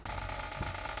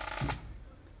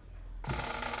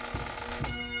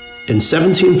In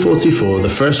 1744, the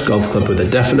first golf club with a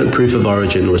definite proof of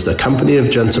origin was the Company of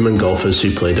Gentlemen Golfers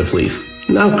who played of Leith,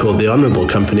 now called the Honourable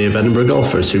Company of Edinburgh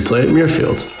Golfers who play at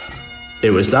Muirfield. It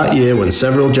was that year when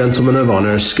several gentlemen of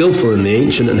honour, skillful in the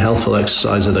ancient and healthful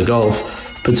exercise of the golf,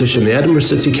 petitioned the Edinburgh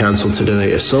City Council to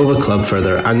donate a silver club for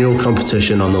their annual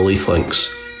competition on the Leith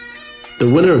Links. The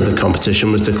winner of the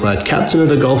competition was declared Captain of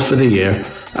the Golf for the year,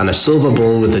 and a silver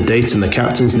ball with the date and the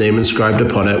captain's name inscribed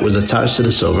upon it was attached to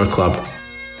the silver club.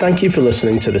 Thank you for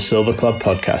listening to the Silver Club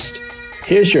podcast.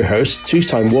 Here's your host,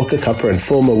 two-time Walker Cupper and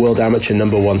former World Amateur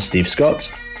number 1 Steve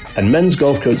Scott, and men's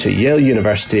golf coach at Yale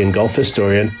University and golf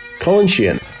historian, Colin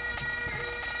Sheehan.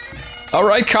 All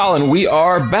right, Colin, we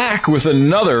are back with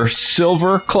another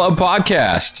Silver Club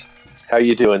podcast. How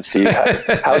you doing, Steve?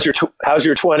 How's your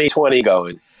 2020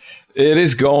 going?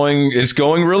 It's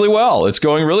going really well. It's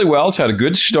going really well. It's had a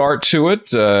good start to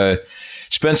it.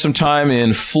 Spent some time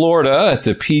in Florida at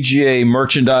the PGA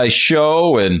Merchandise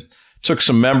Show and took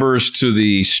some members to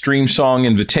the Stream Song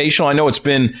Invitational. I know it's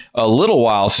been a little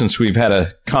while since we've had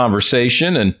a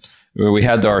conversation, and we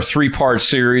had our 3-part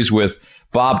series with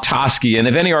Bob Toski. And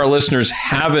if any of our listeners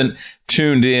haven't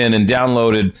tuned in and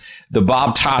downloaded the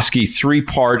Bob Toski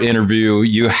 3-part interview,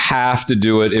 you have to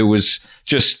do it. It was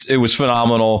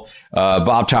phenomenal.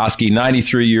 Bob Toski,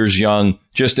 93 years young,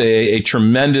 just a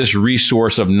tremendous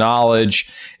resource of knowledge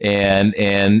and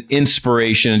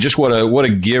inspiration, and just what a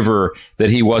giver that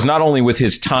he was, not only with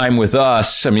his time with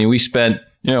us. I mean, we spent,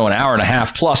 an hour and a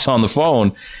half plus on the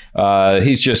phone.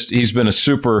 He's been a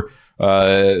super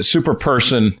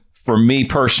person for me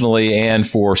personally and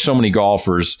for so many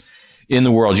golfers in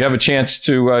the world. You have a chance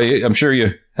to, I'm sure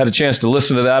you had a chance to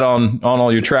listen to that on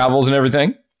all your travels and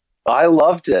everything. I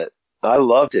loved it. I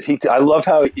love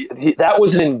how that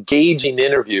was an engaging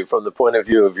interview from the point of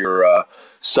view of your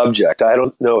subject. I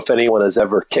don't know if anyone has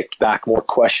ever kicked back more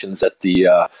questions at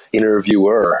the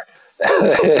interviewer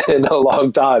in a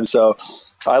long time. So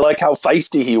I like how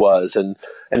feisty he was and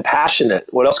passionate.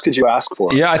 What else could you ask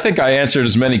for? Yeah, I think I answered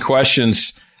as many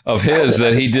questions of his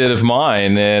that he did of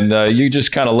mine, and you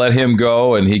just kind of let him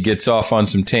go, and he gets off on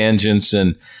some tangents,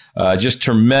 and just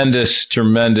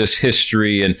tremendous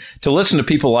history. And to listen to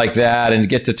people like that and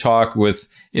get to talk with,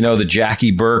 the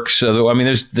Jackie Burks. I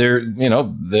mean, there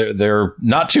are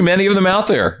not too many of them out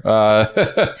there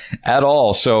at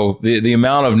all. So the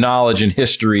amount of knowledge and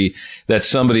history that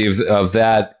somebody of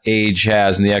that age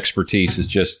has and the expertise is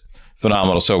just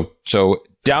phenomenal. So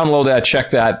download that, check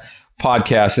that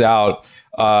podcast out.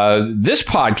 This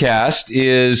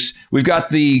podcast we've got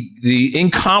the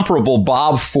incomparable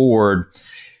Bob Ford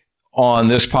on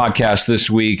this podcast this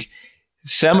week.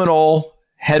 Seminole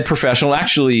head professional.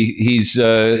 Actually, he's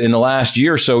in the last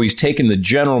year or so, he's taken the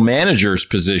general manager's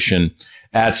position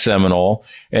at Seminole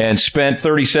and spent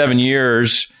 37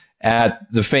 years at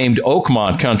the famed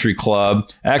Oakmont Country Club.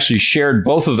 Actually shared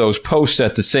both of those posts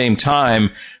at the same time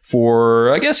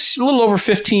for, I guess, a little over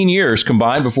 15 years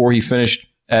combined before he finished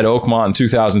at Oakmont in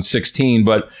 2016.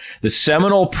 But the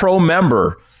Seminole Pro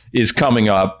Member is coming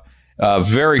up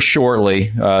very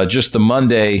shortly, just the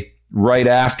Monday right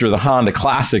after the Honda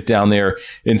Classic down there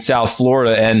in South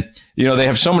Florida. And, they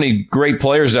have so many great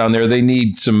players down there. They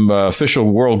need some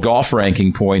official world golf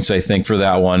ranking points, I think, for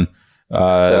that one.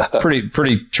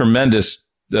 Pretty tremendous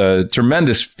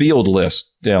field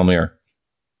list down there.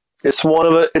 It's a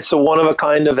one of a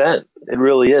kind event. It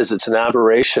really is. It's an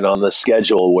aberration on the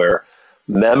schedule where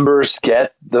members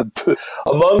get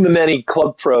among the many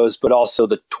club pros, but also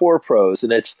the tour pros,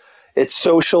 and it's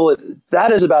social.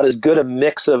 That is about as good a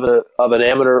mix of an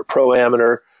amateur, pro and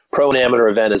amateur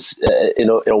event as in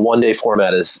a one-day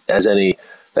format as any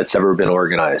that's ever been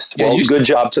organized. Yeah, well, good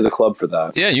job to the club for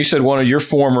that. Yeah, you said one of your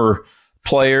former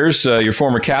players, your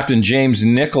former captain James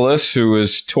Nicholas, who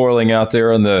is toiling out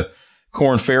there on the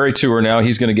Corn Ferry Tour now.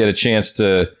 He's going to get a chance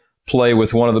to play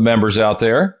with one of the members out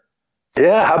there.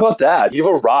 Yeah, how about that?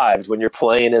 You've arrived when you're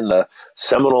playing in the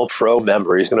Seminole Pro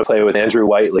Member. He's going to play with Andrew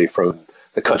Whiteley from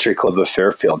the Country Club of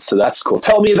Fairfield. So that's cool.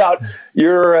 Tell me about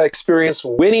your experience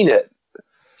winning it.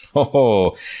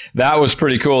 Oh, that was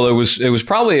pretty cool. It was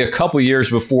probably a couple years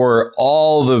before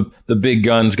all the big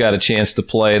guns got a chance to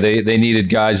play. They needed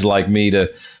guys like me to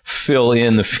fill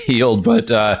in the field. But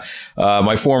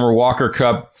my former Walker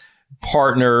Cup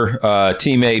partner,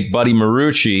 teammate Buddy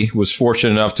Marucci was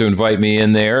fortunate enough to invite me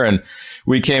in there, and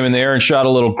we came in there and shot a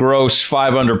little gross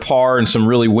 5 under par in some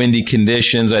really windy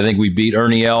conditions. I think we beat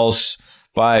Ernie Els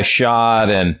by a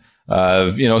shot, and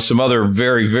some other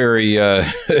very, very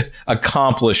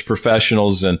accomplished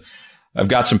professionals. And I've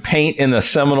got some paint in the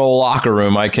Seminole locker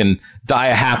room. I can die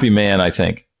a happy man, I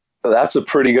think. That's a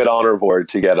pretty good honor board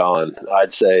to get on.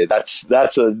 I'd say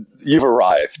you've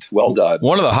arrived. Well done.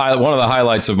 One of the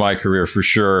highlights of my career for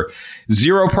sure.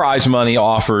 Zero prize money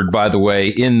offered, by the way,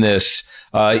 in this.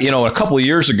 A couple of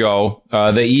years ago,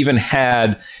 they even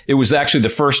had, it was actually the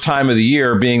first time of the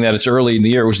year, being that it's early in the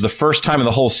year, it was the first time of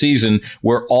the whole season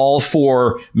where all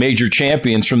 4 major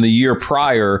champions from the year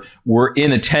prior were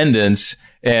in attendance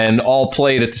and all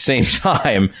played at the same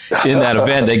time in that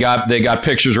event. They got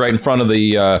pictures right in front of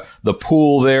the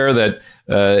pool there that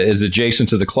is adjacent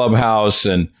to the clubhouse,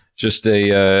 and just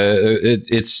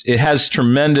it has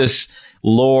tremendous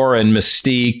lore and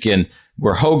mystique, and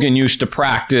where Hogan used to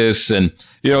practice. And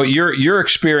your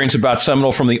experience about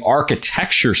Seminole from the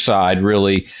architecture side,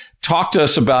 really talk to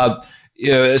us about.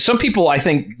 Some people, I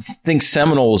think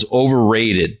Seminole is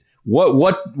overrated.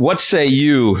 What say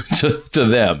you to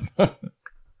them?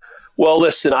 Well,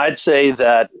 listen, I'd say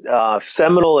that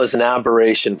Seminole is an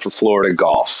aberration for Florida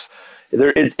golf.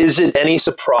 Is it any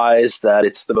surprise that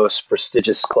it's the most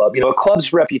prestigious club? A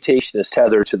club's reputation is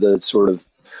tethered to the sort of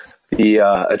the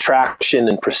attraction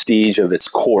and prestige of its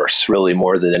course, really,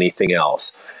 more than anything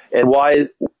else. And why,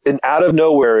 and out of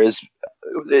nowhere,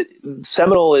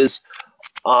 Seminole is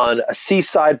on a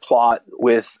seaside plot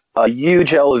with a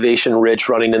huge elevation ridge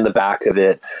running in the back of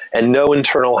it and no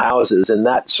internal houses. And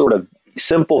that sort of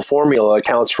simple formula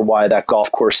accounts for why that golf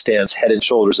course stands head and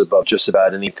shoulders above just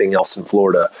about anything else in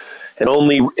Florida.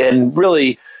 And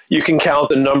really, you can count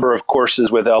the number of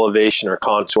courses with elevation or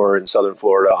contour in southern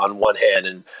Florida on one hand,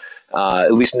 and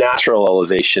at least natural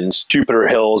elevations. Jupiter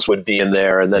Hills would be in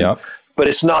there, and then, yep. But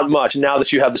it's not much. Now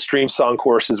that you have the stream song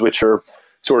courses, which are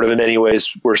sort of in many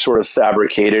ways were sort of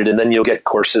fabricated, and then you'll get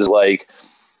courses like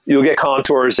you'll get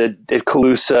contours at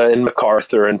Calusa and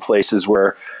MacArthur and places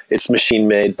where it's machine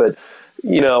made. But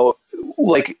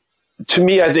to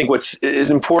me, I think what's is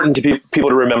important to people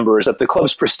to remember is that the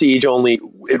club's prestige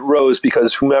it rose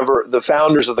because whomever the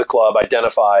founders of the club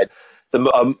identified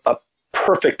a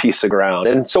perfect piece of ground.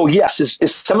 And so, yes,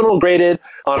 is Seminole graded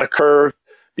on a curve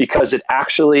because it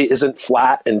actually isn't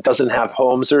flat and doesn't have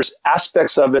homes? There's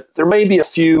aspects of it. There might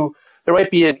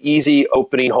be an easy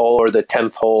opening hole, or the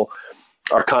 10th hole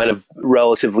are kind of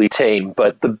relatively tame,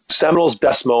 but the Seminole's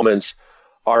best moments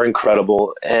are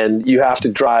incredible, and you have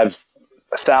to drive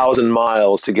 1,000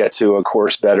 miles to get to a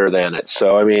course better than it.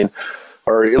 So, I mean,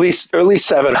 or at least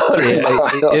 700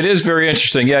 miles. It is very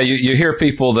interesting. Yeah, you hear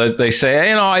people that they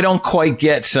say, I don't quite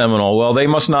get Seminole. Well, they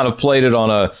must not have played it on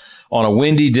a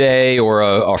windy day or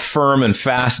a firm and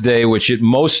fast day, which it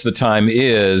most of the time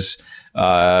is.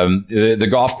 The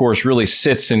golf course really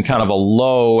sits in kind of a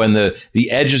low, and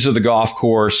the edges of the golf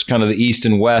course, kind of the east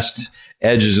and west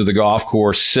edges of the golf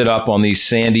course, sit up on these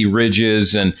sandy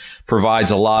ridges and provides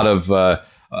a lot of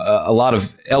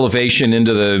elevation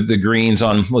into the greens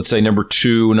on, let's say, number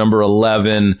 2, number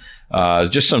 11.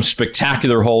 Just some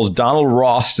spectacular holes. Donald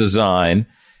Ross design,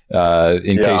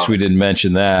 in case we didn't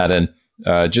mention that, and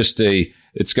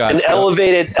it's got an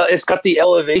elevated. It's got the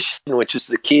elevation, which is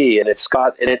the key, and it's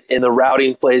got in the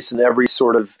routing place and every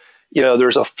sort of.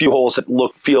 There's a few holes that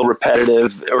feel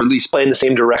repetitive, or at least play in the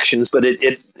same directions, but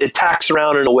it tacks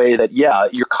around in a way that,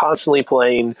 you're constantly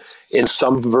playing in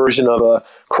some version of a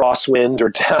crosswind or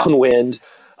downwind.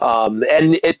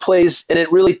 And it plays, and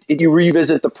you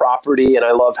revisit the property. And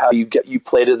I love how you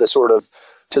play to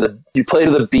you play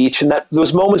to the beach, and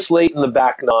those moments late in the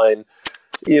back nine,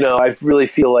 I really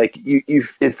feel like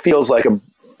it feels like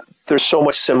there's so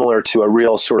much similar to a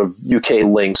real sort of UK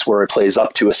links where it plays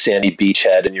up to a sandy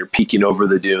beachhead and you're peeking over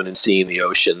the dune and seeing the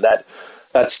ocean. That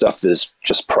stuff is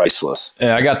just priceless.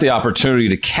 Yeah, I got the opportunity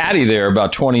to caddy there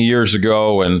about 20 years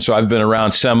ago, and so I've been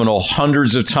around Seminole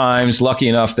hundreds of times. Lucky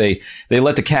enough, they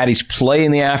let the caddies play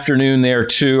in the afternoon there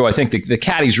too. I think the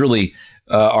caddies really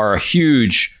are a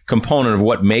huge component of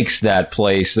what makes that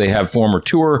place. They have former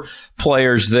tour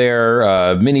players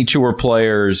there, mini tour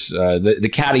players. The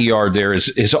caddy yard there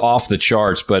is off the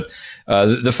charts, but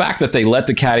the fact that they let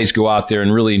the caddies go out there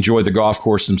and really enjoy the golf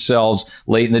course themselves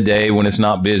late in the day when it's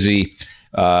not busy,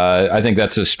 I think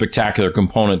that's a spectacular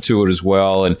component to it as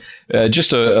well. And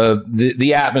just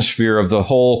the atmosphere of the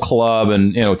whole club,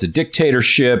 and it's a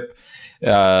dictatorship.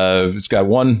 It's got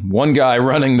one guy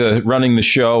running the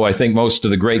show. I think most of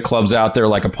the great clubs out there,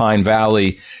 like a Pine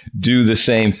Valley, do the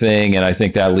same thing, and I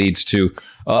think that leads to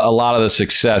a lot of the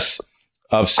success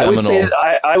of Seminole.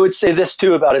 I would say this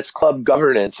too about its club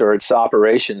governance or its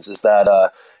operations is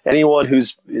that anyone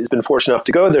who's been fortunate enough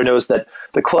to go there knows that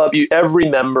the club, every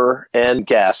member and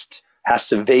guest has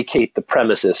to vacate the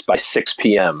premises by 6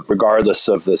 p.m., regardless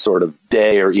of the sort of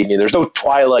day or evening. There's no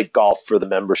twilight golf for the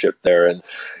membership there. And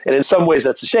in some ways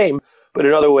that's a shame, but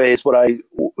in other ways, what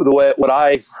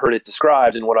I've heard it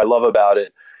described and what I love about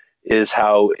it is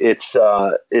how it's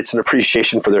an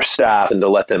appreciation for their staff and to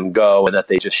let them go, and that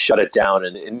they just shut it down.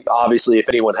 And obviously, if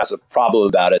anyone has a problem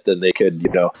about it, then they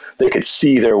could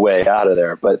see their way out of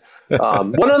there. But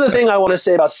one other thing I want to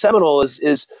say about Seminole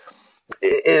is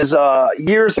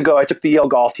years ago, I took the Yale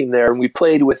golf team there, and we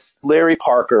played with Larry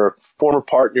Parker, former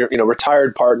partner,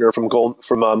 retired partner from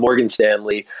Morgan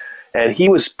Stanley, and he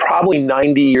was probably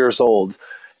 90 years old.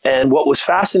 And what was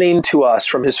fascinating to us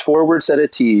from his forward set of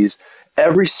tees,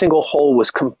 every single hole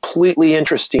was completely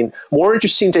interesting, more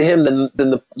interesting to him than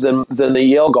the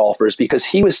Yale golfers, because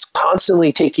he was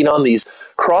constantly taking on these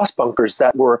cross bunkers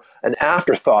that were an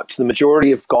afterthought to the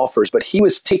majority of golfers. But he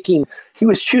was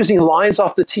choosing lines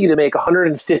off the tee to make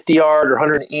 150 yard or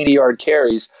 180 yard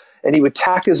carries, and he would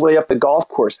tack his way up the golf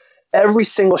course. Every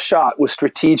single shot was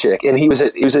strategic, and he was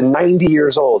at 90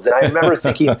 years old. And I remember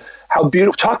thinking how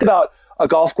beautiful. Talk about a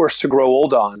golf course to grow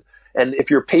old on. And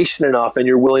if you're patient enough and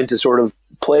you're willing to sort of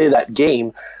play that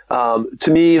game,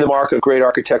 to me, the mark of great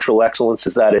architectural excellence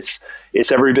is that it's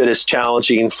every bit as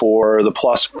challenging for the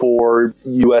 +4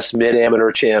 U.S.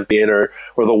 mid-amateur champion or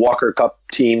the Walker Cup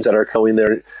teams that are coming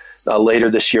there later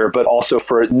this year, but also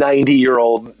for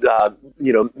 90-year-old,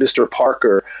 Mr.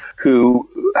 Parker, who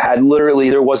had literally,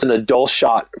 there wasn't a dull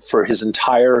shot for his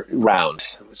entire round.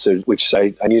 So, which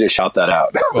I need to shout that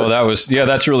out. Well,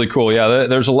 that's really cool. Yeah,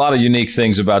 there's a lot of unique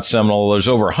things about Seminole. There's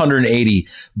over 180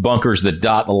 bunkers that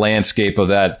dot the landscape of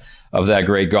that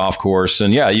great golf course.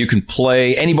 And yeah,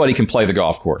 anybody can play the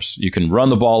golf course. You can run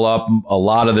the ball up a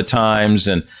lot of the times,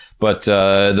 but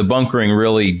the bunkering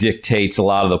really dictates a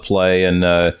lot of the play.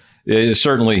 And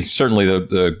certainly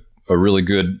a really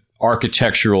good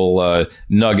architectural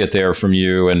nugget there from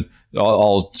you, and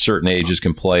all certain ages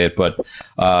can play it. But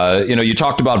you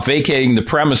talked about vacating the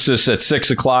premises at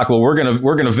 6:00. Well,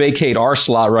 we're gonna vacate our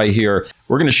slot right here.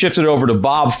 We're gonna shift it over to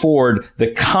Bob Ford,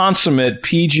 the consummate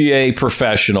PGA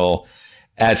professional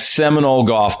at Seminole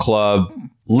Golf Club.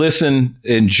 Listen,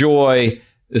 enjoy.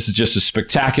 This is just a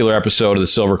spectacular episode of the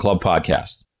Silver Club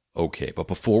podcast. Okay, but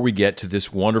before we get to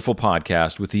this wonderful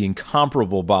podcast with the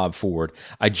incomparable Bob Ford,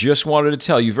 I just wanted to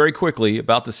tell you very quickly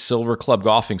about the Silver Club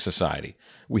Golfing Society.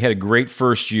 We had a great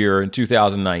first year in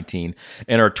 2019,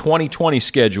 and our 2020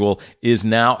 schedule is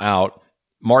now out.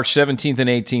 March 17th and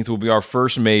 18th will be our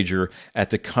first major at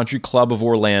the Country Club of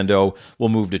Orlando. We'll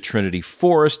move to Trinity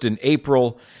Forest in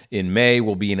April. In May,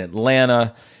 we'll be in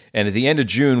Atlanta. And at the end of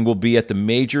June, we'll be at the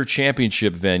major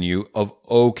championship venue of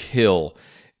Oak Hill.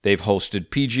 They've hosted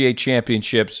PGA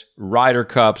Championships, Ryder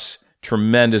Cups,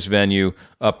 tremendous venue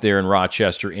up there in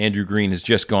Rochester. Andrew Green has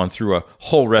just gone through a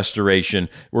whole restoration.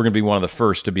 We're going to be one of the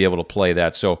first to be able to play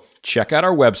that. So check out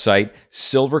our website,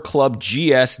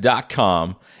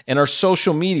 silverclubgs.com, and our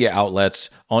social media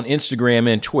outlets on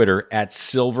Instagram and Twitter at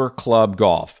Silver Club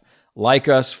Golf. Like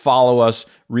us, follow us,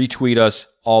 retweet us,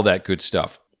 all that good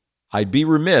stuff. I'd be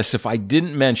remiss if I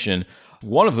didn't mention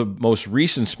one of the most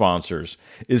recent sponsors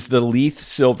is the Leith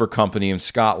Silver Company in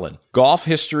Scotland. Golf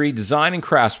history, design, and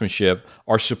craftsmanship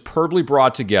are superbly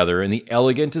brought together in the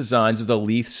elegant designs of the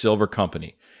Leith Silver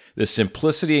Company. The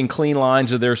simplicity and clean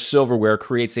lines of their silverware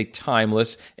creates a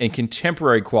timeless and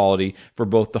contemporary quality for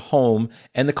both the home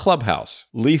and the clubhouse.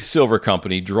 Leith Silver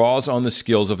Company draws on the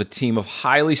skills of a team of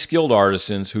highly skilled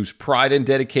artisans whose pride and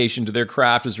dedication to their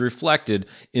craft is reflected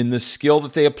in the skill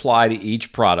that they apply to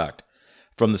each product.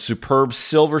 From the superb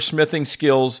silversmithing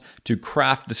skills to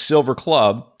craft the silver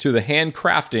club, to the hand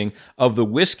crafting of the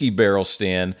whiskey barrel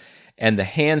stand and the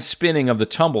hand spinning of the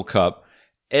tumble cup,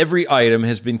 every item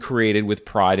has been created with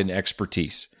pride and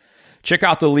expertise. Check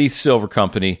out the Leith Silver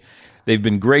Company. They've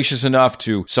been gracious enough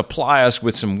to supply us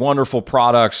with some wonderful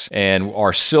products and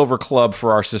our silver club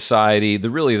for our society.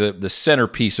 The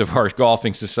centerpiece of our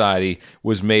golfing society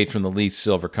was made from the Leith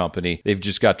Silver Company. They've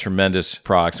just got tremendous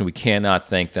products, and we cannot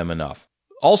thank them enough.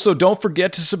 Also, don't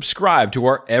forget to subscribe to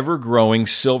our ever-growing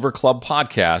Silver Club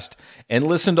podcast and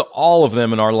listen to all of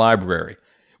them in our library.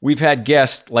 We've had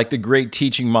guests like the great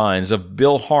teaching minds of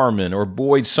Bill Harmon or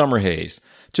Boyd Summerhays,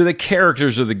 to the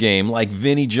characters of the game like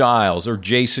Vinnie Giles or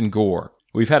Jason Gore.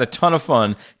 We've had a ton of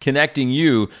fun connecting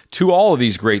you to all of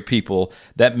these great people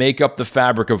that make up the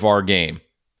fabric of our game.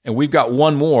 And we've got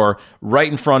one more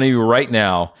right in front of you right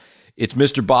now. It's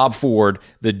Mr. Bob Ford,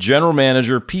 the general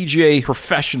manager, PGA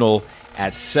professional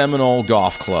at Seminole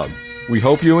Golf Club. We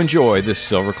hope you enjoy this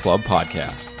Silver Club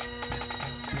podcast.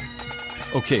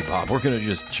 Okay, Bob, we're going to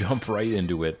just jump right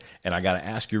into it. And I got to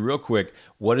ask you real quick,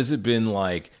 what has it been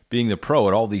like being the pro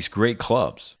at all these great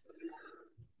clubs?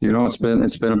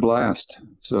 It's been a blast.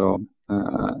 So,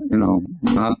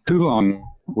 not too long,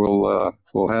 we'll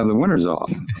have the winters off.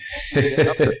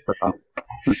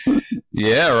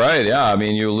 Yeah, right. Yeah, I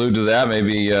mean, you allude to that.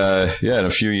 Maybe, in a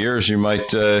few years, you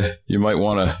might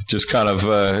want to just kind of,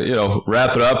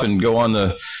 wrap it up and go on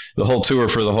the whole tour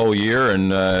for the whole year,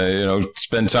 and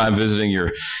spend time visiting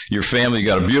your family. You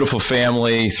got a beautiful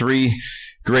family, 3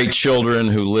 great children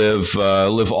who live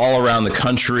all around the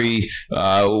country.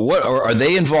 What are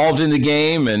they involved in the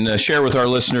game? And share with our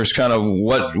listeners kind of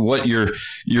what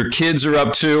your kids are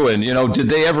up to, and did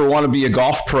they ever want to be a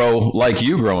golf pro like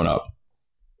you growing up?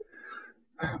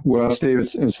 Well, Steve,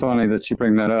 it's funny that you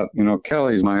bring that up.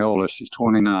 Kelly's my oldest. She's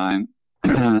 29,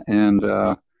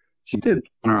 and she did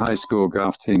on her high school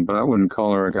golf team, but I wouldn't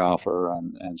call her a golfer.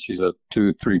 And she's a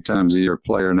 2-3 times a year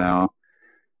player now.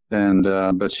 And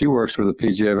but she works for the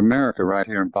PGA of America right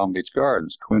here in Palm Beach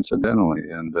Gardens,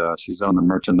 coincidentally, and she's on the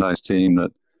merchandise team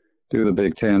that do the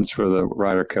Big Tens for the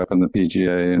Ryder Cup and the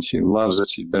PGA, and she loves it.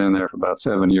 She's been in there for about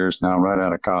 7 years now, right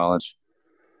out of college.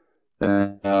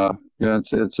 And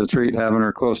it's a treat having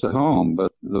her close to home.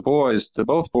 But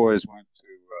both boys went to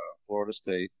Florida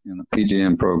State in the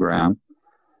PGM program.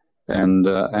 And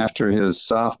after his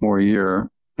sophomore year,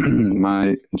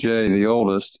 my Jay, the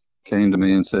oldest, came to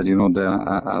me and said,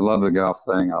 Dad, I love the golf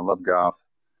thing. I love golf.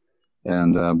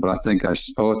 And but I think I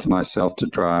owe it to myself to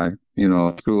try,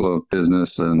 school of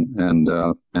business and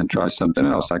try something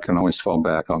else. I can always fall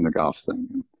back on the golf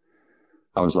thing.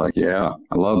 I was like, yeah,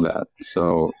 I love that.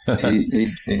 So he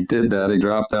did that. He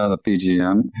dropped out of the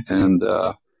PGM, and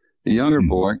the younger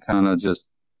boy kind of just,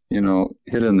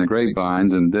 hid in the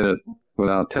grapevines and did it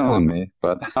without telling me.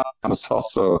 But I was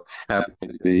also happy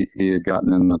that he had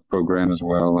gotten in the program as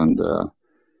well. And,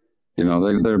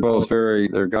 they're both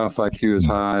their golf IQ is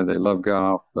high. They love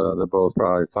golf. They're both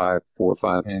probably 4 or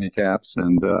 5 handicaps.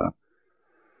 And,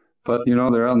 but,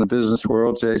 they're out in the business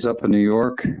world. Jay's up in New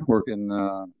York working,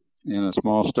 in a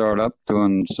small startup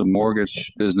doing some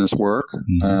mortgage business work.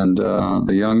 And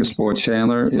the youngest boy,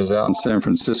 Chandler, is out in San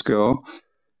Francisco.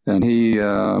 And he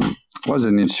was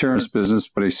in the insurance business,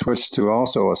 but he switched to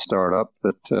also a startup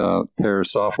that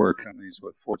pairs software companies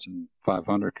with Fortune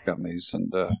 500 companies.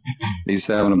 And he's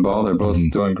having a ball. They're both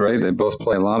doing great. They both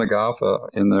play a lot of golf on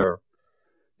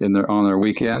their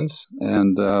weekends.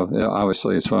 And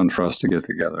obviously it's fun for us to get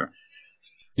together.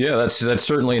 Yeah, that's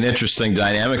certainly an interesting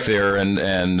dynamic there,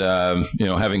 and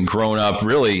having grown up,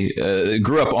 really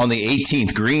grew up on the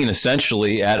 18th green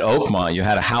essentially at Oakmont. You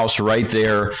had a house right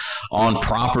there on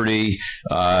property.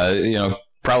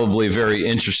 Probably very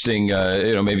interesting.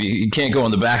 Maybe you can't go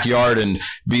in the backyard and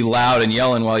be loud and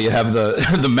yelling while you have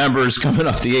the members coming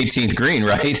up the 18th green,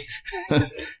 right?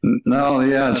 No,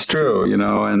 yeah, it's true.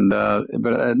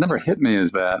 But it never hit me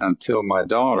as that until my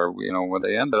daughter. When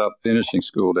they ended up finishing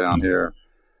school down here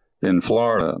in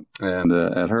Florida, and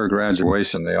at her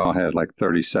graduation, they all had like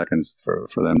 30 seconds for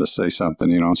them to say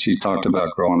something. She talked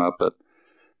about growing up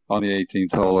on the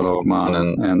 18th hole at Oakmont,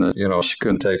 and she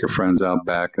couldn't take her friends out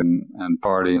back and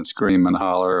party and scream and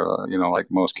holler, like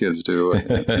most kids do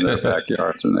in their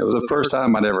backyards. And it was the first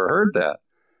time I'd ever heard that.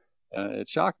 It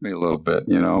shocked me a little bit,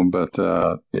 but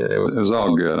it was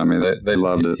all good. I mean, they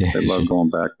loved it. They loved going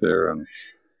back there, and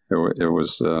it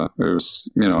was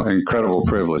incredible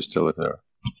privilege to live there.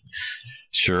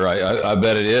 Sure, I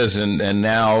bet it is. And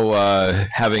now,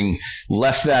 having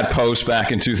left that post back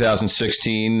in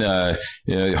 2016,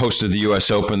 hosted the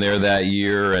U.S. Open there that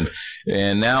year,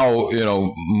 and now,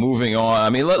 moving on. I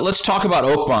mean, let's talk about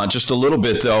Oakmont just a little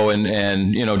bit, though,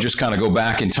 and just kind of go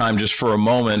back in time just for a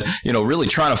moment. Really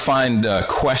trying to find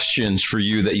questions for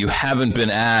you that you haven't been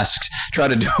asked. Try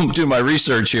to do my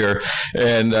research here,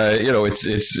 and you've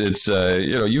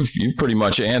pretty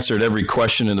much answered every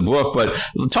question in the book. But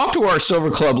talk to our Silver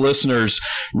Club listeners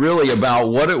really about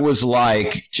what it was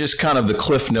like, just kind of the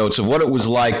cliff notes of what it was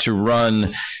like to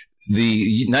run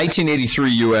the 1983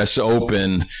 U.S.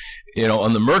 Open,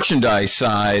 on the merchandise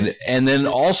side, and then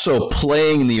also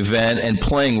playing the event and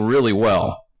playing really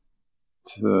well.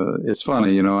 It's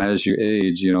funny, as you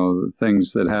age,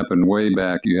 things that happened way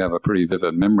back, you have a pretty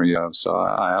vivid memory of. So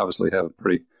I obviously have a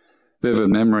pretty vivid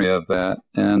memory of that.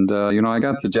 And, I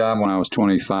got the job when I was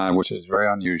 25, which is very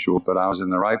unusual, but I was in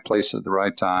the right place at the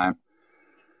right time.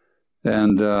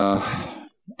 And,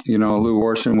 Lou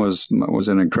Worsham was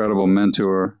an incredible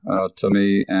mentor to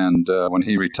me. And when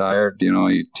he retired,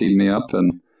 he teed me up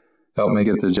and helped me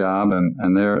get the job.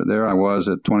 And there I was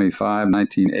at 25,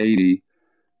 1980.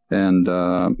 And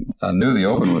I knew the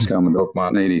Open was coming to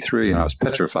Oakmont in '83, and I was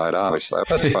petrified, obviously. I was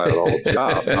petrified all the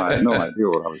job. I had no idea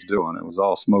what I was doing. It was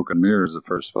all smoke and mirrors the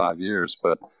first 5 years.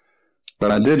 But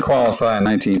I did qualify in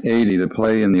 1980 to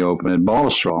play in the Open at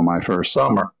Baltusrol my first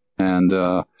summer. And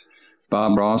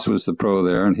Bob Ross was the pro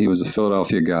there, and he was a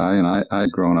Philadelphia guy, and I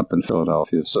had grown up in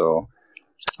Philadelphia. So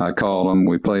I called him.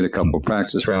 We played a couple of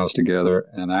practice rounds together.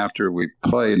 And after we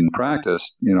played and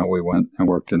practiced, we went and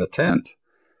worked in a tent,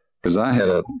 because I had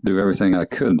to do everything I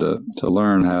could to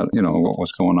learn how, what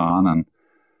was going on. And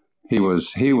he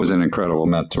was an incredible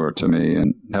mentor to me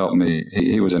and helped me.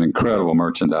 He was an incredible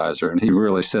merchandiser, and he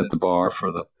really set the bar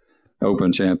for the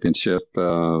Open Championship,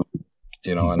 in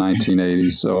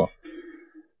 1980. So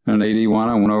in 81,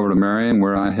 I went over to Marion,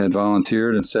 where I had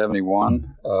volunteered in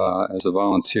 71 as a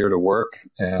volunteer to work.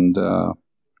 And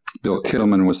Bill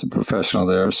Kittleman was the professional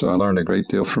there, so I learned a great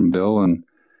deal from Bill. And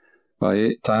by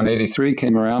the time 83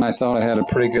 came around, I thought I had a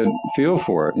pretty good feel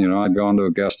for it. I'd gone to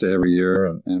Augusta every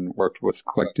year and worked with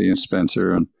Clickty and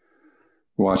Spencer and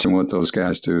watching what those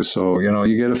guys do. So,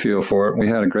 you get a feel for it. We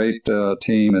had a great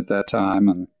team at that time.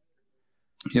 And,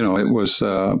 it was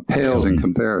pales in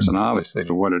comparison, obviously,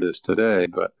 to what it is today.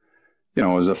 But, it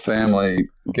was a family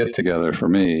get-together for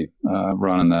me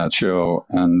running that show.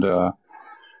 And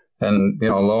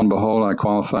lo and behold, I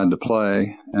qualified to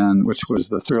play, and which was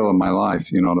the thrill of my life,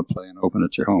 to play an Open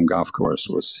at your home golf course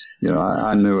was,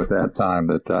 I knew at that time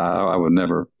that I would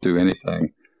never do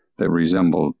anything that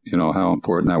resembled, how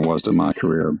important that was to my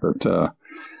career. But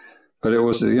it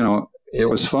was, it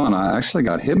was fun. I actually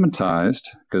got hypnotized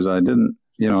because I didn't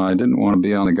want to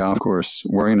be on the golf course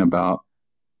worrying about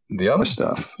the other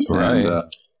stuff. Right. And,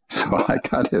 so I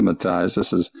got hypnotized.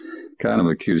 This is kind of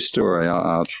a cute story.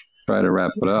 I'll try to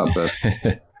wrap it up, but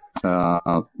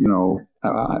I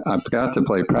got to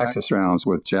play practice rounds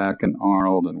with Jack and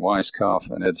Arnold and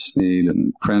Weisskopf and Ed Sneed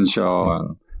and Crenshaw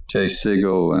and Jay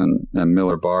Siegel and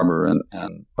Miller Barber, and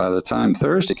by the time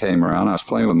Thursday came around, I was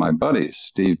playing with my buddies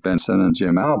Steve Benson and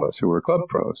Jim Albus, who were club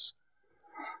pros.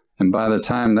 And by the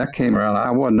time that came around,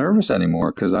 I wasn't nervous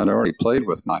anymore because I'd already played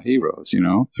with my heroes,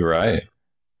 Right.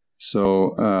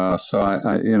 So I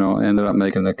ended up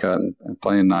making the cut and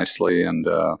playing nicely, and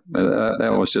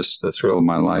that was just the thrill of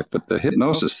my life. But the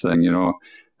hypnosis thing,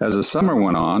 as the summer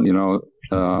went on,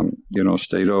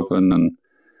 State Open and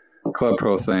Club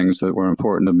Pro things that were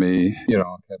important to me,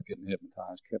 kept getting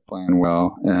hypnotized, kept playing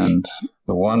well. And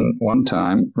the one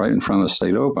time, right in front of the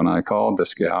State Open, I called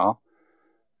this gal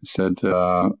and said,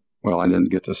 well, I didn't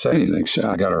get to say anything.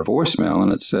 I got her voicemail,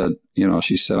 and it said,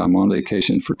 she said, I'm on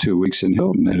vacation for 2 weeks in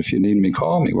Hilton, and if you need me,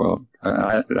 call me. Well,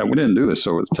 we didn't do this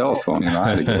over the telephone. I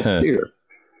had to go see her.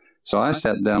 So I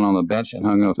sat down on the bench and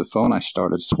hung up the phone. I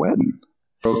started sweating,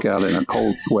 broke out in a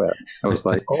cold sweat. I was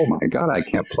like, oh, my God, I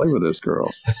can't play with this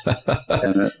girl.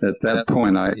 And at that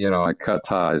point, I cut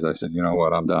ties. I said, you know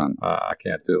what, I'm done. I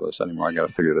can't do this anymore. I got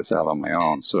to figure this out on my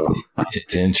own. So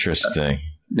Interesting.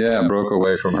 Yeah, I broke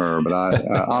away from her, but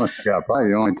I honestly, God, probably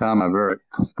the only time I've ever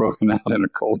broken out in a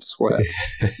cold sweat.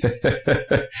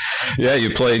 Yeah,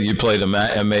 you played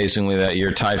amazingly that year,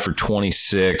 tied for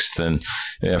 26th, and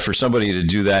for somebody to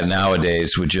do that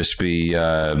nowadays would just be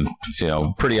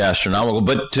pretty astronomical.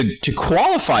 But to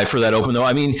qualify for that Open, though,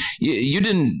 I mean, you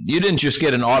didn't just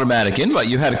get an automatic invite;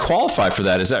 you had to qualify for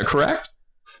that. Is that correct?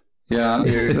 Yeah,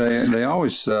 they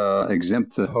always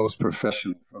exempt the host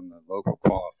professional from the local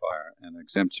qualifier and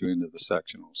exempt you into the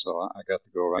sectional. So I got to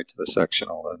go right to the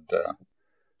sectional,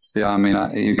 and I mean, I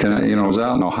was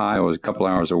out in Ohio, it was a couple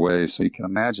hours away, so you can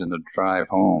imagine the drive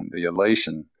home, the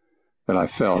elation that I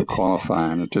felt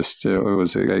qualifying. It was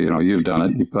you've done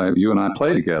it. You and I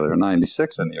played together in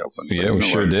 '96 in the Open. So yeah, we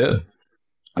sure did.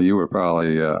 You were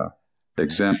probably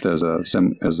exempt as a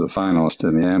finalist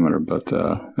in the amateur, but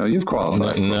you've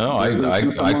qualified. No,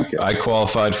 I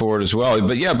qualified for it as well.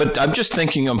 But I'm just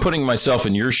thinking, I'm putting myself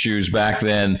in your shoes back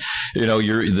then.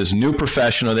 You're this new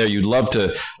professional there. You'd love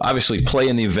to obviously play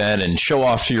in the event and show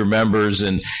off to your members,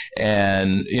 and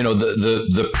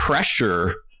the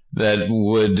pressure that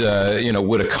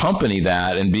would accompany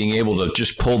that, and being able to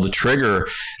just pull the trigger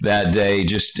that day.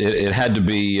 Just it had to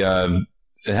be.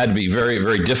 It had to be very,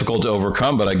 very difficult to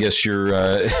overcome, but I guess your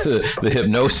the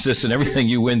hypnosis and everything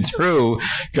you went through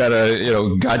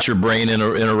got your brain in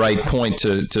a right point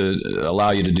to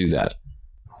allow you to do that.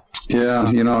 Yeah,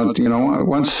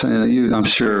 once I'm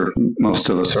sure most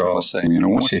of us are all the same.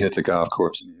 Once you hit the golf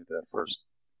course and you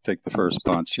take the first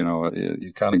punch,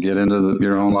 you kind of get into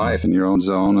your own life and your own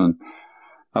zone. And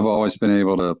I've always been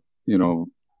able to,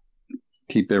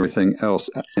 keep everything else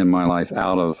in my life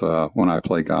out of when I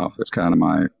play golf. It's kind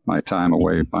of my time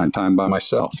away, my time by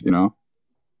myself,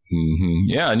 Mm-hmm.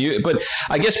 Yeah, but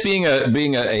I guess being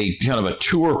a kind of a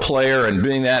tour player and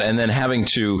doing that, and then having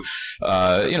to,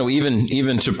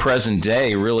 even to present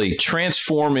day, really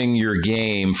transforming your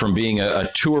game from being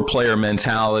a tour player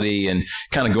mentality and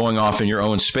kind of going off in your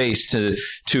own space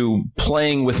to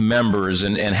playing with members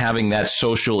and having that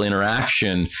social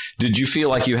interaction. Did you feel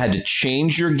like you had to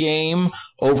change your game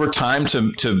over time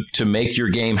to make your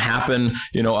game happen,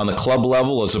 on the club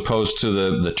level as opposed to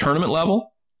the tournament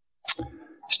level?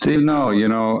 Steve, no,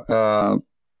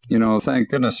 thank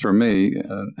goodness for me,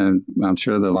 and I'm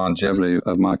sure the longevity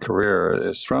of my career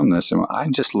is from this. And I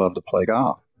just love to play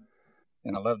golf.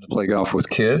 And I love to play golf with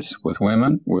kids, with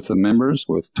women, with the members,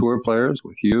 with tour players,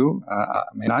 with you.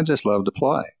 I just love to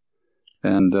play.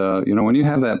 And, when you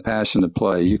have that passion to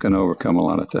play, you can overcome a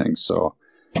lot of things. So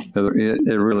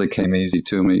it really came easy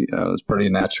to me. I was a pretty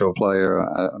natural player.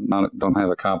 I don't have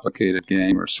a complicated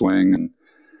game or swing.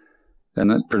 And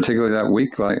that, particularly that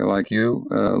week, like you,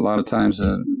 a lot of times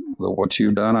what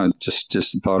you've done, I just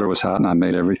the putter was hot and I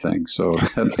made everything. So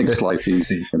that makes life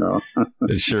easy,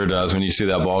 It sure does when you see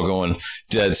that ball going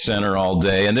dead center all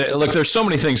day. And there's so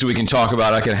many things we can talk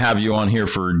about. I could have you on here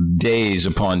for days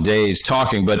upon days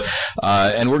talking, but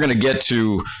and we're going to get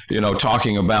to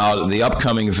talking about the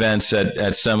upcoming events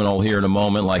at Seminole here in a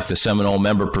moment, like the Seminole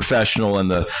Member Professional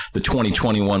and the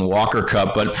 2021 Walker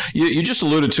Cup. But you just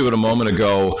alluded to it a moment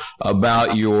ago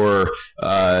about your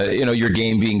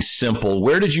game being simple.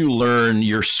 Where did you learn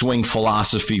your swing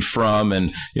philosophy from,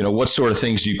 and what sort of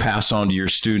things do you pass on to your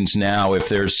students now, if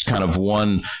there's kind of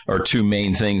one or two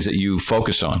main things that you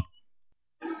focus on?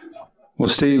 Well,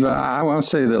 Steve, I will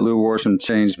say that Lou Worsham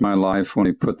changed my life when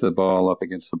he put the ball up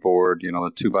against the board, the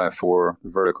 2x4, the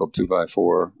vertical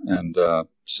 2x4, and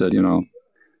said,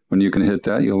 when you can hit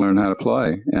that, you'll learn how to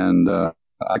play. And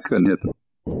I couldn't hit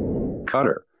the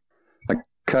cutter. I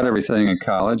cut everything in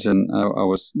college, and I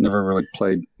was never really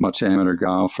played much amateur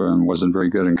golf and wasn't very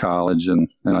good in college. And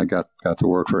I got to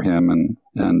work for him,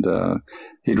 and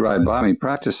he'd ride by me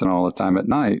practicing all the time at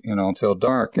night, until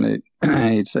dark. And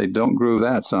he'd say, "Don't groove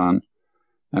that, son."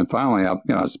 And finally, I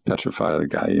was petrified of the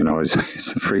guy.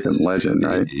 He's a freaking legend,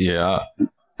 right? Yeah.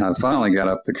 I finally got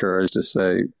up the courage to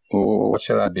say, "Well, what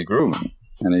should I be grooving?"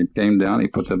 And he came down, he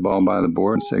put the ball by the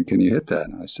board and said, "Can you hit that?"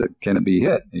 And I said, "Can it be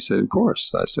hit?" He said, "Of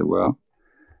course." I said, "Well,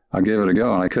 I gave it a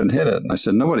go," and I couldn't hit it. And I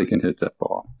said, "Nobody can hit that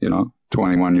ball,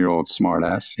 21-year-old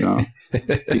smartass,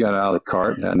 He got out of the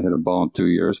cart, hadn't hit a ball in 2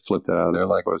 years, flipped it out of there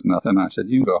like it was nothing. I said,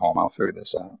 "You can go home, I'll figure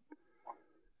this out."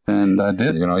 And I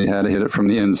did, you had to hit it from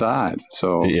the inside.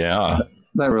 So yeah,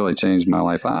 that really changed my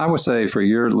life. I would say for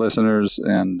your listeners,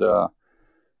 and,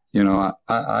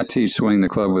 I teach swing the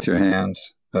club with your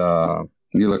hands.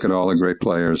 You look at all the great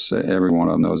players, every one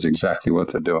of them knows exactly what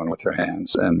they're doing with their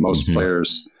hands. And most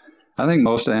players, I think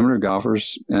most amateur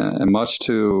golfers, and much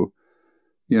to,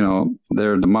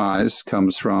 their demise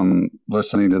comes from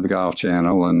listening to the Golf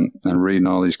Channel and reading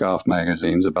all these golf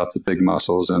magazines about the big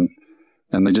muscles, and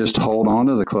they just hold on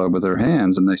to the club with their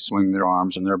hands and they swing their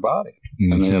arms and their body.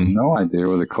 Mm-hmm. And they have no idea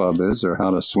where the club is or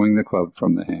how to swing the club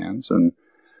from the hands. And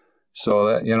so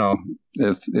that,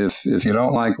 if you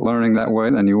don't like learning that way,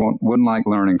 then you wouldn't like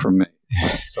learning from me.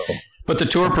 So. But the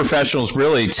tour professionals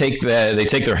really take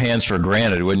their hands for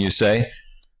granted, wouldn't you say?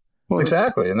 Well,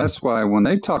 exactly. And that's why when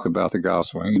they talk about the golf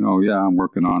swing, I'm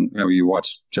working on, you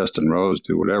watch Justin Rose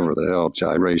do whatever the hell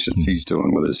gyrations he's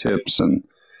doing with his hips, and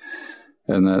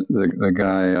that the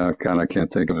guy, God, I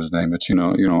can't think of his name, but you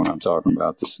know what I'm talking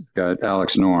about. This guy,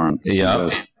 Alex Noren. Yeah.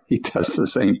 He does the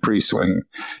same pre-swing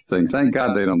thing. Thank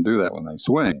God they don't do that when they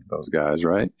swing, those guys,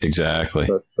 right? Exactly.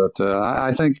 But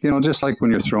I think, just like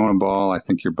when you're throwing a ball, I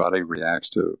think your body reacts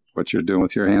to what you're doing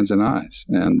with your hands and eyes.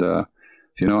 And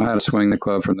if you know how to swing the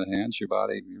club from the hands, your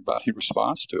body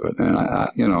responds to it. And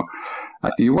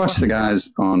you watch the guys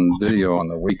on video on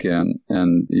the weekend,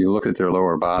 and you look at their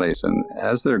lower bodies, and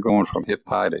as they're going from hip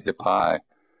high to hip high,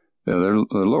 their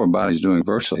lower body's doing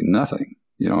virtually nothing.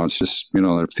 It's just,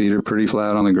 their feet are pretty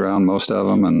flat on the ground, most of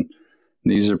them, and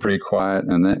knees are pretty quiet.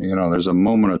 And then, there's a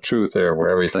moment of truth there where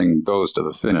everything goes to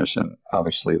the finish, and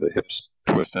obviously the hips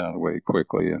twist out of the way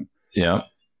quickly. And yeah.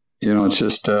 It's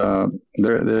just,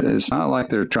 it's not like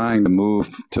they're trying to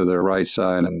move to their right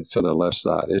side and to the left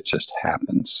side. It just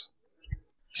happens.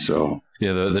 So.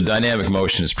 Yeah, the dynamic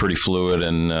motion is pretty fluid,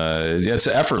 and it's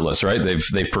effortless, right?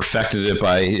 They've perfected it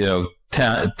by,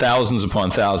 thousands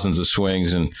upon thousands of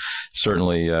swings, and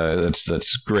certainly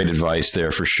that's great advice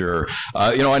there for sure.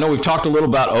 I know we've talked a little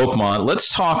about Oakmont.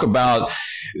 Let's talk about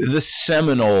the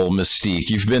Seminole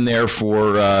mystique. You've been there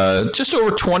for just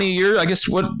over 20 years. I guess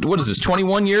what is this?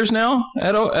 21 years now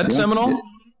at Seminole?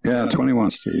 Yeah,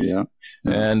 21, Steve, yeah.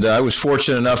 And I was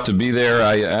fortunate enough to be there.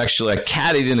 I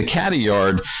caddied in the caddy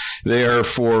yard there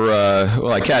for,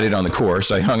 I caddied on the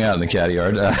course. I hung out in the caddy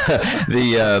yard.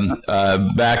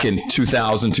 Back in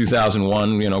 2000,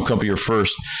 2001, a couple of your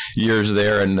first years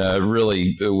there. And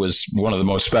really, it was one of the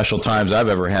most special times I've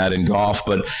ever had in golf.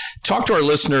 But talk to our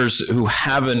listeners who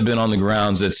haven't been on the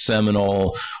grounds at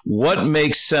Seminole. What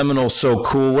makes Seminole so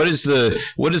cool? What is the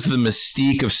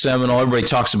mystique of Seminole? Everybody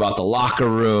talks about the locker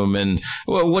room. And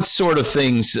what sort of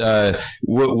things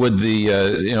would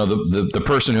the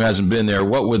person who hasn't been there,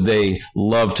 what would they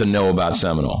love to know about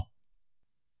Seminole?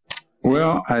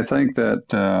 Well, I think that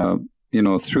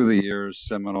through the years,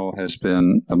 Seminole has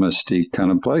been a mystique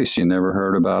kind of place. You never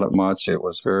heard about it much. It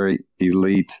was very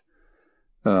elite.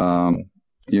 The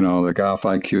golf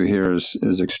IQ here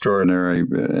is extraordinary.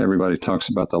 Everybody talks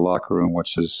about the locker room,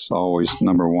 which is always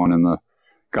number one in the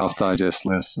Golf Digest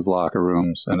list of locker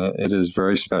rooms, and it is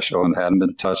very special and hadn't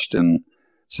been touched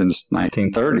since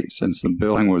 1930, since the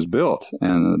building was built,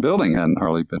 and the building hadn't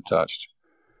hardly been touched.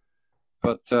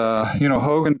 But,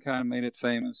 Hogan kind of made it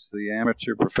famous. The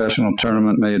amateur professional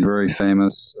tournament made it very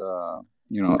famous.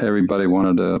 Everybody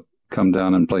wanted to come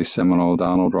down and play Seminole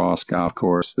Donald Ross golf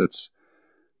course. That's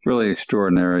really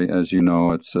extraordinary. As you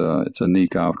know, it's a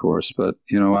neat golf course. But,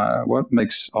 what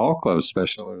makes all clubs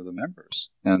special are the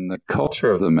members and the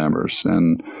culture of the members.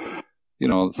 And,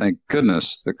 thank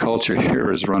goodness the culture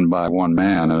here is run by one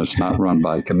man and it's not run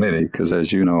by committee. Because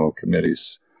as you know,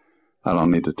 committees, I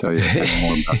don't need to tell you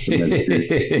more about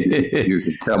committees. You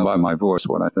can tell by my voice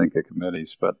what I think of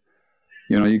committees. But,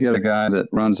 you get a guy that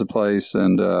runs the place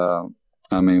and,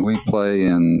 we play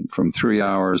from 3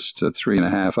 hours to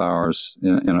 3.5 hours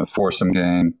in a foursome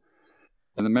game,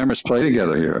 and the members play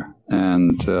together here.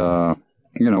 And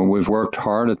we've worked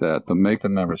hard at that to make the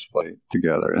members play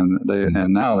together, and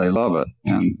now they love it.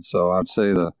 And so I'd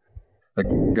say the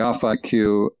golf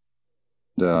IQ,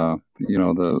 the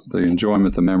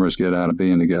enjoyment the members get out of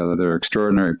being together. They're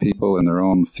extraordinary people in their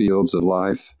own fields of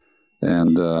life.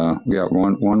 And we got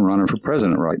one runner for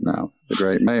president right now, the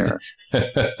great mayor.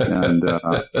 And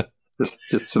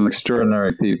just some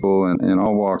extraordinary people in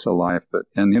all walks of life.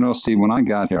 Steve, when I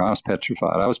got here, I was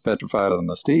petrified. I was petrified of the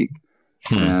mystique.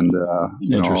 And,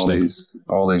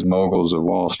 all these moguls of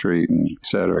Wall Street and et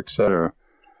cetera, et cetera.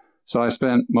 So I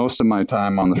spent most of my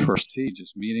time on the first tee,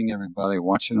 just meeting everybody,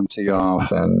 watching them tee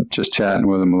off and just chatting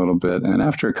with them a little bit. And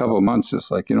after a couple of months,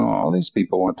 it's like, all these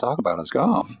people want to talk about is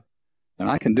golf. And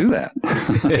I can do that.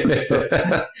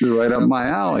 So, right up my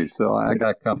alley. So I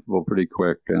got comfortable pretty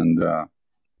quick. And,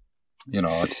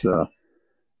 it's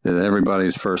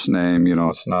everybody's first name.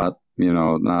 It's not,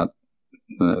 not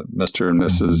Mr. and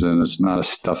Mrs. And it's not a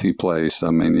stuffy place.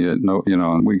 And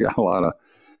we got a lot of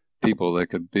people that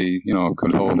could be,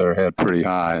 could hold their head pretty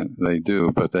high. They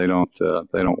do, but they don't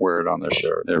wear it on their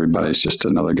shirt. Everybody's just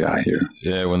another guy here.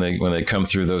 Yeah. When they come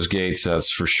through those gates,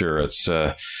 that's for sure.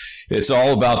 It's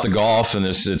all about the golf, and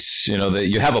it's that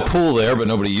you have a pool there, but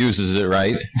nobody uses it,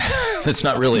 right? It's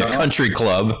not really a country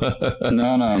club.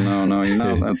 No.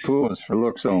 That pool is for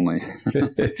looks only.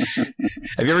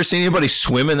 Have you ever seen anybody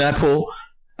swim in that pool?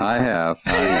 I have.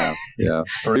 Yeah,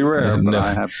 pretty rare, but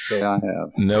I have to say I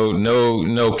have.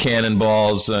 No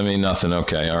cannonballs. Nothing.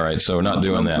 Okay, all right. So we're not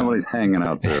doing that. Nobody's hanging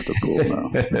out there at the pool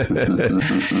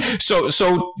now.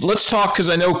 So let's talk, because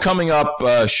I know coming up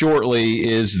shortly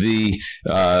is the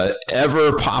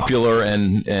ever popular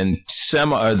and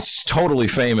totally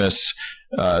famous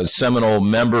Seminole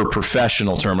member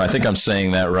professional tournament. I think I'm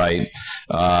saying that right.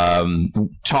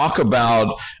 Talk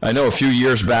about, I know a few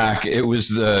years back, it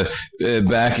was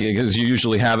back, because you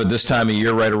usually have it this time of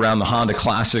year, right around the Honda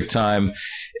Classic time.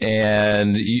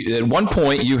 And at one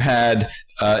point you had,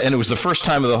 and it was the first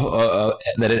time that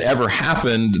it ever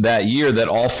happened that year, that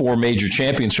all four major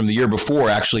champions from the year before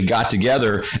actually got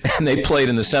together and they played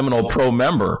in the Seminole Pro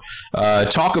Member.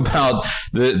 Talk about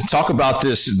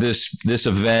this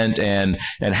event and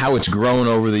how it's grown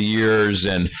over the years,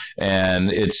 and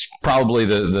it's probably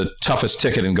the toughest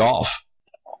ticket in golf.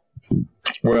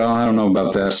 Well, I don't know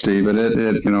about that, Steve, but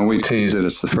we tease it.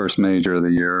 It's the first major of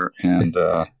the year, and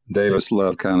Davis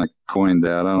Love kind of coined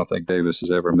that. I don't think Davis has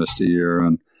ever missed a year.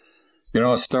 And,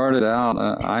 it started out,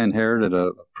 I inherited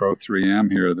a Pro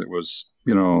 3M here that was,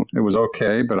 it was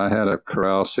okay, but I had to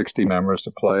corral 60 members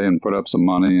to play and put up some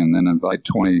money and then invite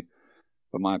 20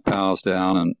 of my pals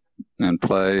down and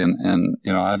play. And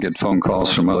I'd get phone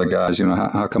calls from other guys,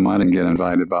 how come I didn't get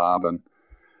invited, Bob? And,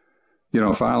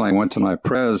 finally I went to my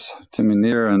prez, Timmy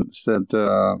Neer, and said,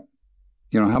 how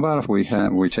about if we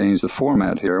change the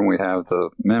format here and we have the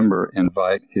member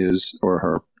invite his or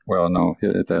her, well, no,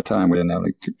 at that time we didn't have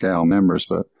the gal members,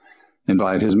 but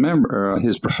invite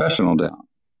his professional down.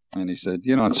 And he said,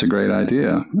 it's a great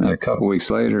idea. And a couple weeks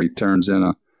later, he turns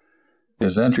in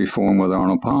his entry form with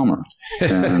Arnold Palmer.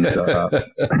 And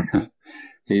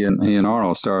he and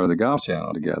Arnold started the Golf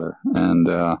Channel together. And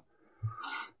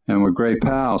we're great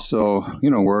pals. So,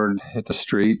 word hit the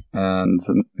street. And,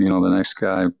 the next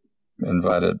guy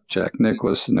invited Jack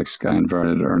Nicklaus. The next guy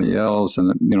invited Ernie Els.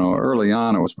 And, early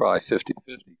on, it was probably 50-50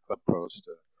 club pros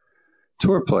to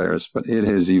tour players. But it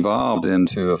has evolved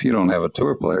into, if you don't have a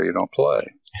tour player, you don't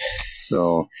play.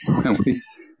 So we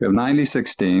have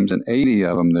 96 teams, and 80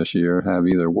 of them this year have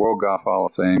either World Golf Hall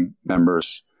of Fame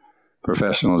members,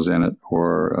 professionals in it,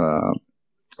 or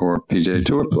PGA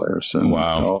Tour players. And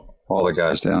wow. All the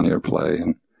guys down here play.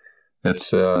 And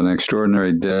it's an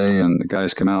extraordinary day, and the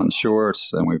guys come out in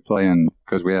shorts, and we play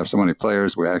because we have so many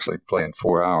players, we actually play in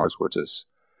 4 hours, which is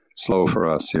slow for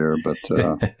us here. But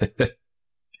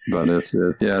but it's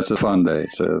a fun day.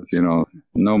 So,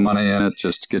 no money in it.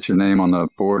 Just get your name on the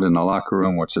board in the locker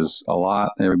room, which is a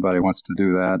lot. Everybody wants to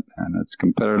do that, and it's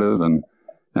competitive and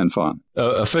fun.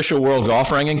 Official world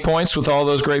golf ranking points with all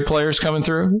those great players coming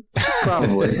through?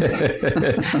 Probably.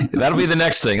 That'll be the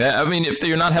next thing. I mean, if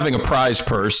you're not having a prize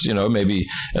purse, maybe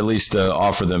at least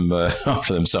offer them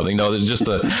something. No, there's just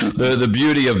the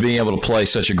beauty of being able to play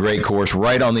such a great course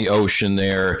right on the ocean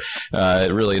there,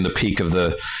 really in the peak of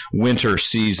the winter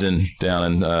season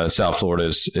down in South Florida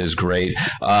is great.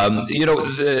 I want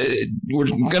to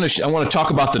talk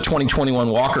about the 2021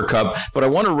 Walker Cup, but I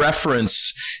want to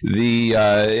reference the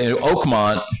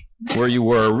Oakmont, where you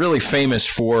were really famous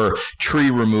for tree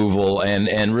removal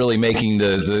and really making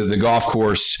the golf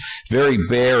course very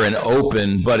bare and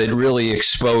open, but it really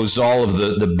exposed all of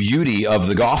the beauty of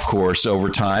the golf course over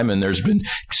time. And there's been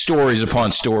stories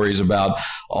upon stories about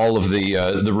all of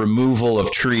the removal of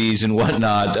trees and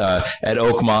whatnot at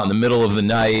Oakmont in the middle of the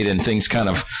night, and things kind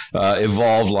of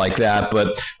evolved like that.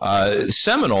 But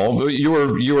Seminole,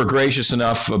 you were gracious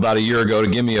enough about a year ago to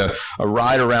give me a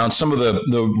ride around some of the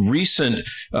recent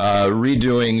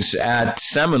redoings at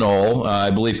Seminole. I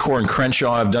believe Corin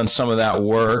Crenshaw have done some of that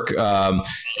work, and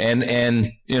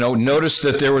noticed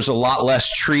that there was a lot less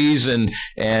trees and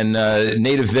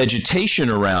native vegetation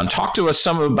around. Talk to us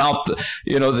some about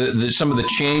some of the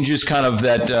changes kind of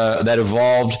that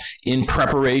evolved in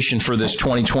preparation for this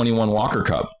 2021 Walker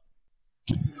Cup.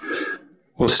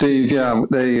 Well, Steve, yeah,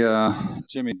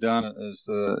 Jimmy Dunn is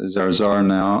our czar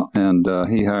now, and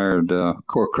he hired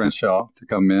Cor Crenshaw to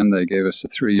come in. They gave us a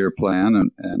 3-year plan,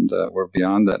 and we're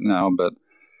beyond that now, but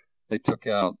they took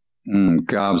out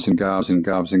gobs and gobs and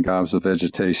gobs and gobs of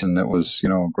vegetation that was,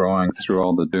 growing through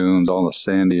all the dunes, all the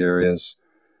sandy areas,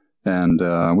 and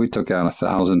we took out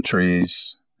 1,000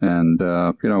 trees, and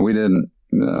we didn't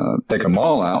take them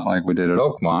all out like we did at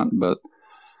Oakmont, but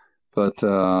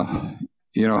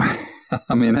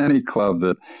I mean, any club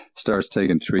that starts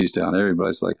taking trees down,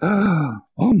 everybody's like, oh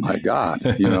my God,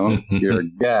 you're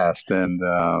aghast. And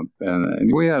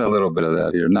we had a little bit of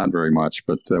that here, not very much.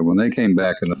 But when they came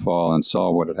back in the fall and saw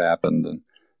what had happened, and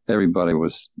everybody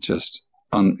was just,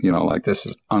 like, this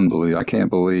is unbelievable. I can't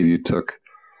believe you took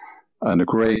a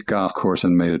great golf course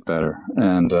and made it better.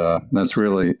 And that's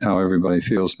really how everybody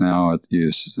feels now.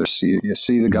 You see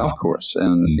the golf course,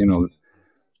 and,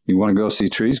 you want to go see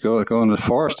trees, go into the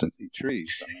forest and see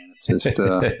trees. I mean, it's just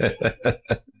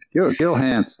Gil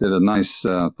Hance did a nice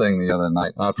thing the other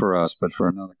night, not for us, but for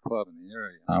another club in the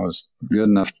area. I was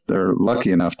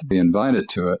lucky enough to be invited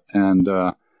to it, and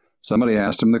somebody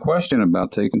asked him the question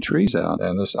about taking trees out,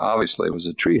 and this obviously was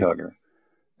a tree hugger.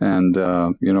 And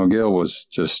Gil was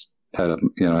just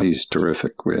he's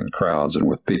terrific in crowds and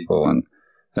with people, and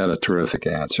had a terrific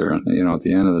answer. And at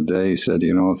the end of the day, he said,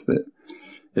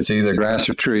 it's either grass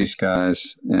or trees,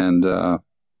 guys, and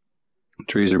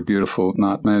trees are beautiful.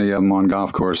 Not many of them on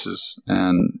golf courses,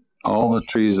 and all the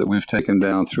trees that we've taken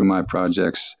down through my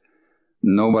projects,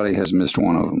 nobody has missed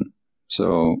one of them.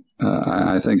 So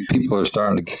I think people are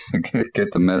starting to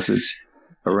get the message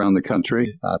around the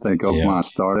country. I think Oakmont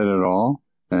started it all,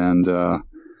 and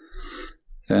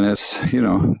it's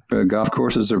golf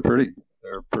courses are pretty.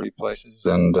 They're pretty places,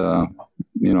 and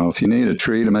if you need a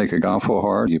tree to make a golf hole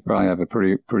hard, you probably have a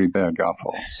pretty bad golf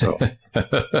hole. So,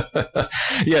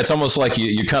 yeah, it's almost like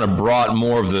you kind of brought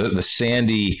more of the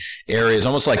sandy areas,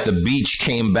 almost like the beach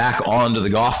came back onto the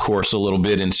golf course a little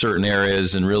bit in certain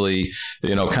areas, and really,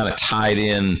 kind of tied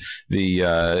in the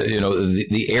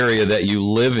the area that you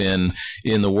live in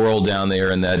the world down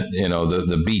there, and that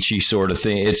the beachy sort of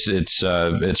thing.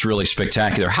 It's really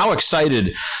spectacular. How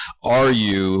excited are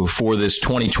you for this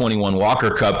 2021 Walker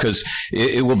Cup? Because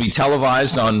it will be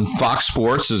televised on Fox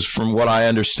Sports, is from what I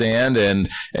understand, and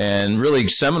really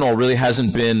Seminole really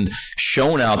hasn't been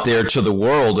shown out there to the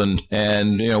world.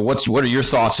 And what are your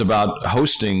thoughts about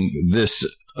hosting this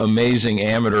amazing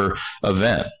amateur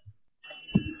event?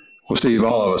 Well, Steve,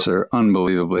 all of us are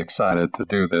unbelievably excited to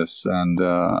do this, and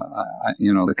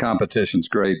the competition's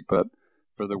great, but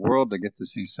for the world to get to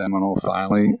see Seminole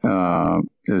finally,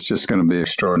 it's just going to be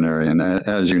extraordinary. And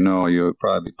as you know, you'll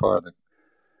probably be part of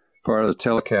the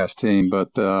telecast team,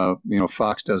 but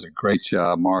Fox does a great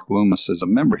job. Mark Loomis is a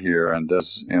member here and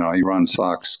does, he runs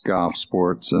Fox Golf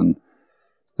Sports and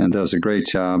does a great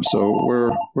job. So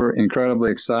we're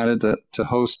incredibly excited to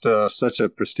host such a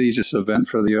prestigious event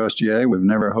for the USGA. We've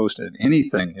never hosted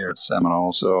anything here at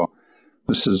Seminole, so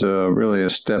this is really a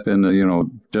step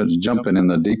into jumping in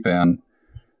the deep end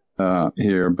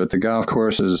here. But the golf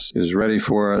course is ready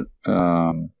for it.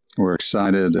 We're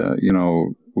excited.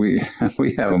 We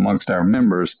have amongst our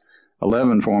members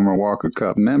 11 former Walker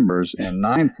Cup members and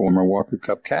 9 former Walker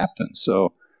Cup captains.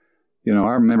 So,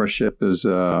 our membership is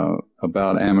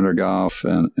about amateur golf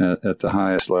and at the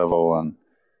highest level. And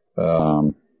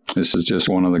this is just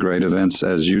one of the great events,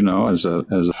 as you know, as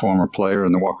a former player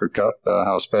in the Walker Cup,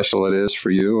 how special it is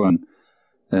for you. And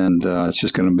it's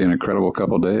just going to be an incredible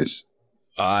couple of days.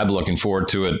 I'm looking forward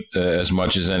to it as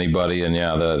much as anybody, and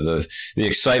the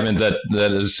excitement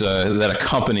that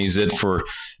accompanies it for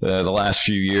the last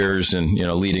few years, and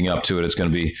leading up to it, it's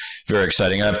going to be very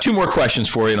exciting. I have 2 more questions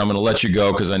for you, and I'm going to let you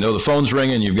go because I know the phone's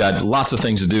ringing. You've got lots of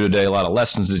things to do today, a lot of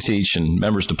lessons to teach and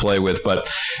members to play with.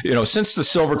 But since the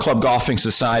Silver Club Golfing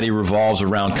Society revolves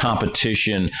around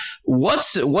competition,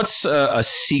 what's a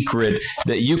secret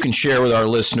that you can share with our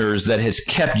listeners that has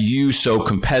kept you so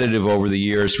competitive over the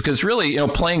years? Because really,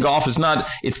 playing golf is not,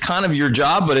 it's kind of your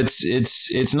job, but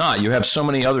it's not. You have so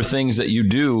many other things that you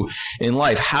do in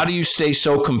life. How do you stay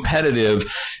so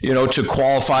competitive, to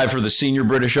qualify for the Senior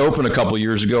British Open a couple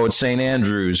years ago at St.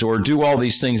 Andrews, or do all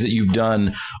these things that you've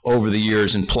done over the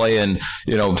years and play in,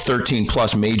 13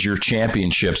 plus major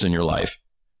championships in your life?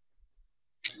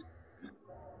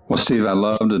 Well, Steve, I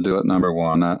love to do it, number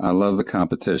one. I love the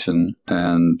competition,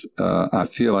 and I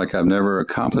feel like I've never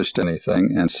accomplished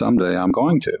anything, and someday I'm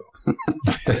going to.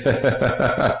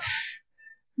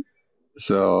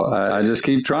 So I just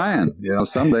keep trying.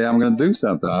 Someday I'm going to do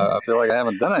something. I feel like I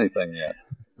haven't done anything yet.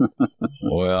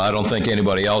 Well, I don't think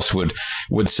anybody else would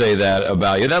say that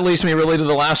about you. That leads me really to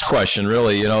the last question,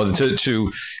 really, you've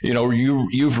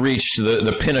reached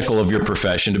the pinnacle of your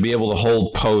profession, to be able to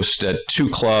hold post at 2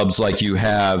 clubs like you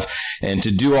have, and to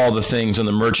do all the things on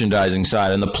the merchandising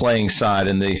side and the playing side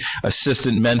and the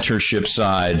assistant mentorship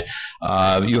side.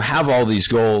 You have all these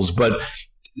goals, but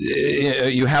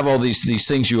you have all these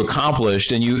things you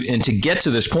accomplished, and to get to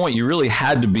this point, you really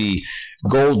had to be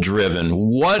goal driven.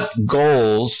 What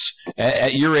goals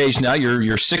at your age now?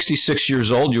 You're 66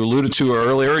 years old. You alluded to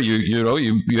earlier.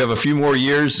 You have a few more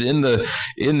years in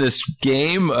this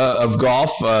game of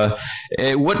golf.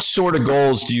 What sort of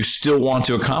goals do you still want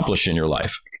to accomplish in your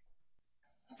life?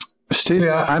 Stevie,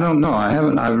 I don't know.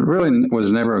 I really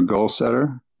was never a goal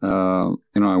setter. I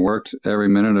worked every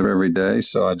minute of every day,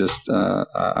 so I just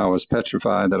I was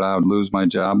petrified that I would lose my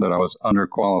job, that I was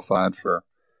underqualified for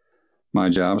my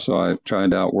job. So I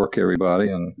tried to outwork everybody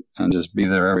and just be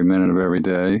there every minute of every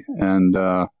day. And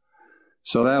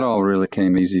so that all really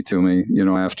came easy to me,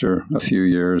 after a few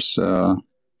years. I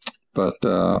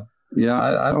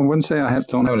wouldn't say I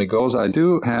don't have any goals. I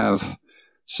do have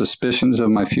suspicions of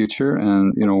my future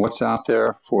and, what's out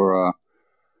there for a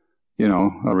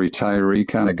retiree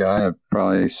kind of guy. I'm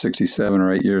probably 67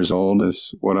 or 8 years old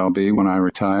is what I'll be when I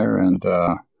retire. And,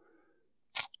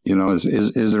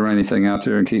 is there anything out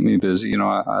there to keep me busy?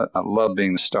 I love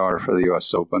being the starter for the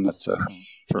U.S. Open. That's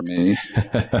for me.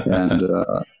 And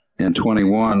in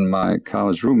 21, my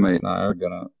college roommate and I are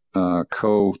going to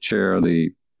co-chair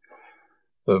the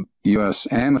U.S.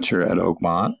 Amateur at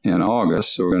Oakmont in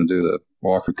August. So we're going to do the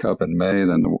Walker Cup in May,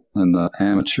 then the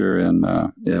Amateur in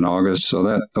August. So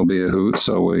that'll be a hoot.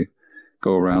 So we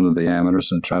go around to the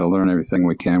amateurs and try to learn everything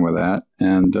we can with that.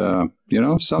 And,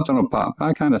 something will pop.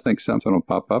 I kind of think something will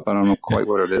pop up. I don't know quite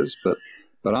what it is, but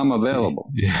I'm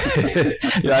available.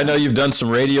 Yeah, I know you've done some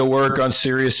radio work on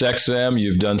Sirius XM.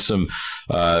 You've done some,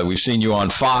 we've seen you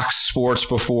on Fox Sports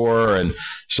before. And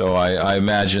so I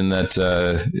imagine that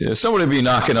somebody will be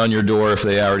knocking on your door if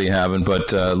they already haven't.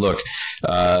 But look,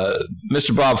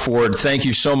 Mr. Bob Ford, thank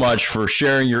you so much for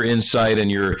sharing your insight and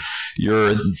your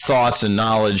thoughts and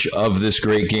knowledge of this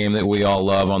great game that we all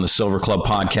love on the Silver Club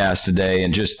podcast today.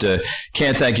 And just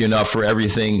can't thank you enough for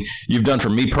everything you've done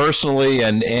for me personally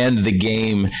and the game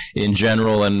game in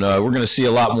general. And we're going to see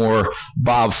a lot more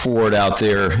Bob Ford out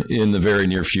there in the very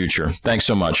near future. Thanks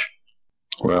so much.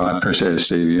 Well, I appreciate it,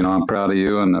 Steve. You know, I'm proud of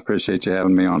you and I appreciate you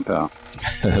having me on, pal.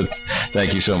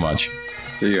 Thank you so much.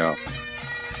 See you.